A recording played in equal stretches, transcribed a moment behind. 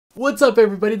What's up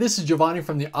everybody, this is Giovanni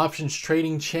from the Options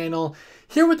Trading channel,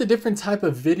 here with a different type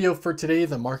of video for today.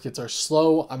 The markets are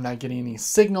slow, I'm not getting any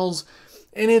signals,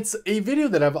 and it's a video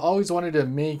that I've always wanted to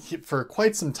make for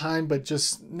quite some time, but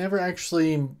just never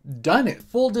actually done it.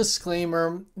 Full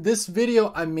disclaimer, this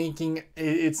video I'm making,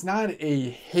 it's not a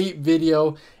hate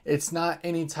video, it's not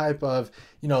any type of,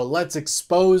 let's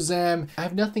expose them. I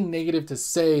have nothing negative to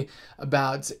say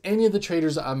about any of the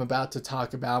traders I'm about to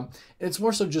talk about. It's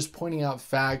more so just pointing out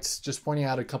facts, just pointing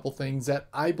out a couple things that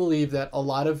I believe that a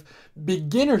lot of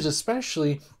beginners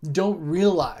especially don't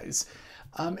realize.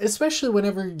 Especially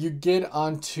whenever you get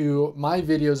onto my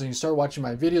videos and you start watching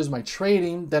my videos, my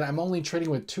trading, that I'm only trading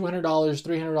with $200,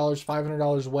 $300,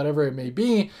 $500, whatever it may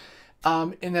be.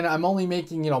 And then I'm only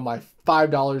making, my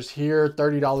 $5 here,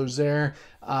 $30 there,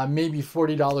 maybe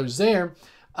 $40 there.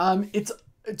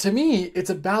 To me, it's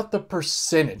about the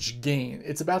percentage gain.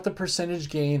 It's about the percentage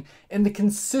gain and the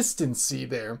consistency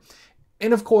there.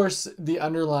 And of course, the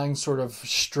underlying sort of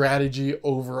strategy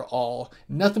overall.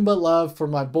 Nothing but love for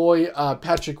my boy,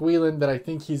 Patrick Wieland, that I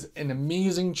think he's an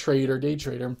amazing trader, day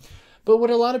trader. But what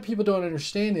a lot of people don't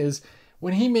understand is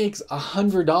when he makes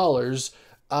 $100, $200,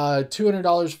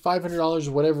 $500,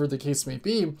 whatever the case may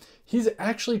be, he's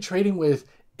actually trading with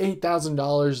 $8,000,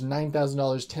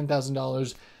 $9,000,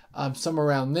 $10,000, somewhere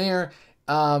around there,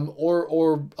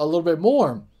 or a little bit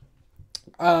more.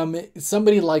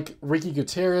 Somebody like Ricky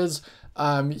Gutierrez,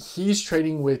 he's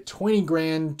trading with 20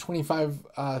 grand,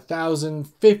 25,000,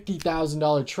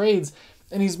 $50,000 trades,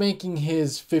 and he's making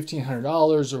his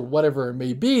 $1,500 or whatever it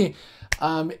may be.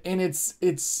 And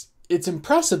it's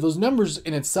impressive. Those numbers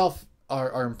in itself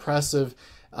are impressive.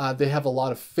 They have a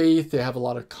lot of faith. They have a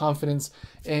lot of confidence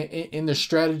in their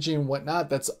strategy and whatnot.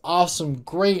 That's awesome.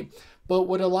 Great. But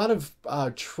what a lot of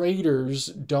traders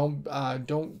don't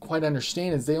quite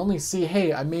understand is they only see,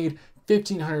 hey, I made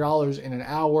 $1,500 in an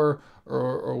hour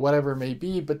or whatever it may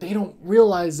be, but they don't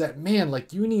realize that, man,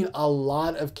 like you need a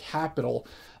lot of capital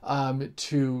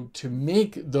to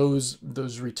make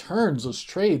those returns, those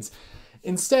trades.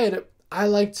 Instead, I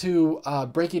like to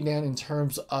break it down in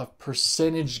terms of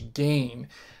percentage gain.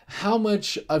 How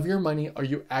much of your money are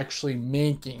you actually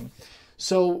making?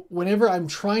 So whenever I'm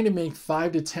trying to make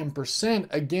 5 to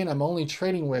 10%, again, I'm only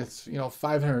trading with,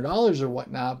 $500 or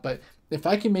whatnot. But if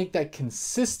I can make that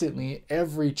consistently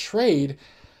every trade,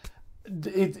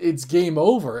 it's game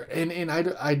over. And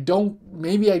I don't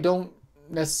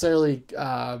necessarily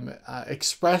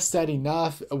express that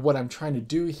enough of what I'm trying to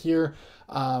do here,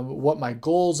 what my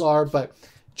goals are, but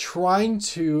trying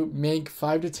to make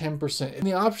 5 to 10%. In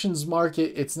the options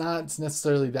market, it's not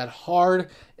necessarily that hard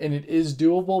and it is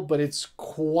doable, but it's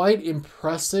quite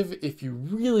impressive if you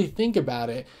really think about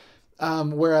it.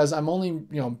 Whereas I'm only,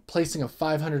 placing a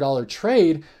 $500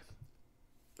 trade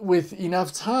with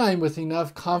enough time, with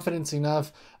enough confidence,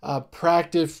 enough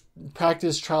practice,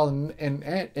 trial and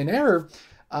error.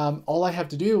 All I have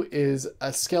to do is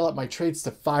scale up my trades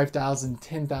to $5,000,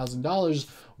 $10,000,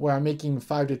 where I'm making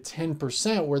 5 to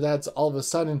 10%, where that's all of a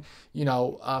sudden,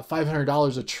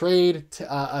 $500 a trade,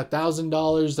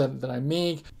 $1,000 that I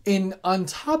make. And on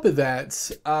top of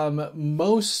that,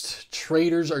 most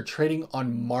traders are trading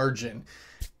on margin.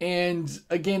 And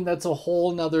again, that's a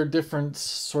whole nother different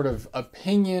sort of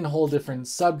opinion, whole different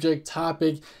subject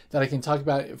topic that I can talk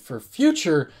about for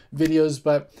future videos.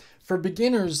 But for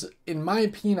beginners, in my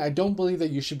opinion, I don't believe that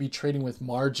you should be trading with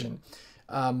margin.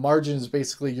 Margin is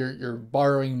basically you're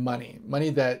borrowing money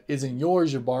that isn't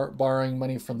yours. You're borrowing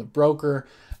money from the broker.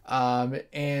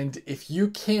 And if you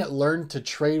can't learn to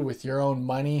trade with your own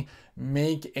money,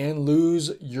 make and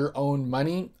lose your own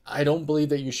money, I don't believe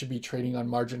that you should be trading on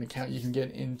margin account. You can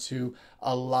get into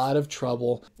a lot of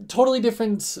trouble. Totally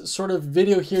different sort of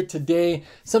video here today.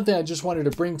 Something I just wanted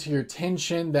to bring to your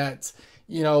attention, that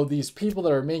these people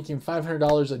that are making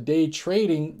 $500 a day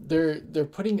trading, they're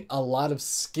putting a lot of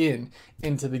skin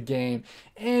into the game,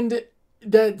 and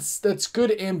that's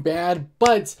good and bad.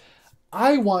 But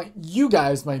I want you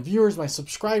guys, my viewers, my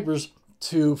subscribers,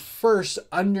 to first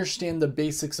understand the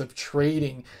basics of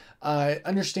trading,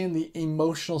 understand the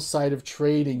emotional side of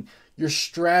trading, your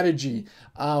strategy,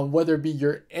 whether it be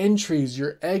your entries,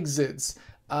 your exits,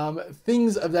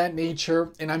 things of that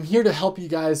nature. And I'm here to help you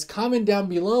guys. Comment down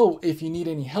below if you need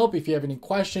any help, if you have any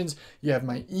questions. You have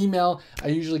my email. I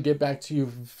usually get back to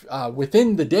you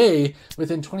within the day,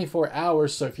 within 24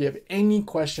 hours. So if you have any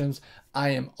questions,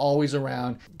 I am always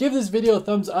around. Give this video a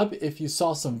thumbs up if you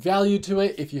saw some value to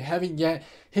it. If you haven't yet,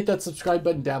 hit that subscribe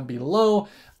button down below.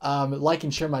 Like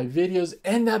and share my videos,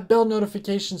 and that bell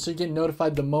notification so you get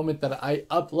notified the moment that I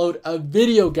upload a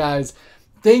video, guys.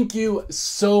 Thank you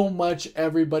so much,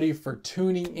 everybody, for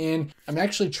tuning in. I'm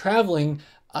actually traveling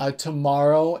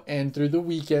tomorrow and through the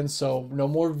weekend. So no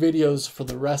more videos for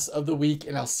the rest of the week.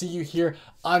 And I'll see you here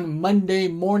on Monday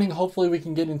morning. Hopefully we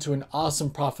can get into an awesome,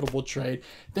 profitable trade.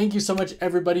 Thank you so much,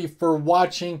 everybody, for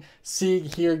watching. See you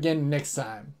here again next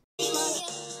time.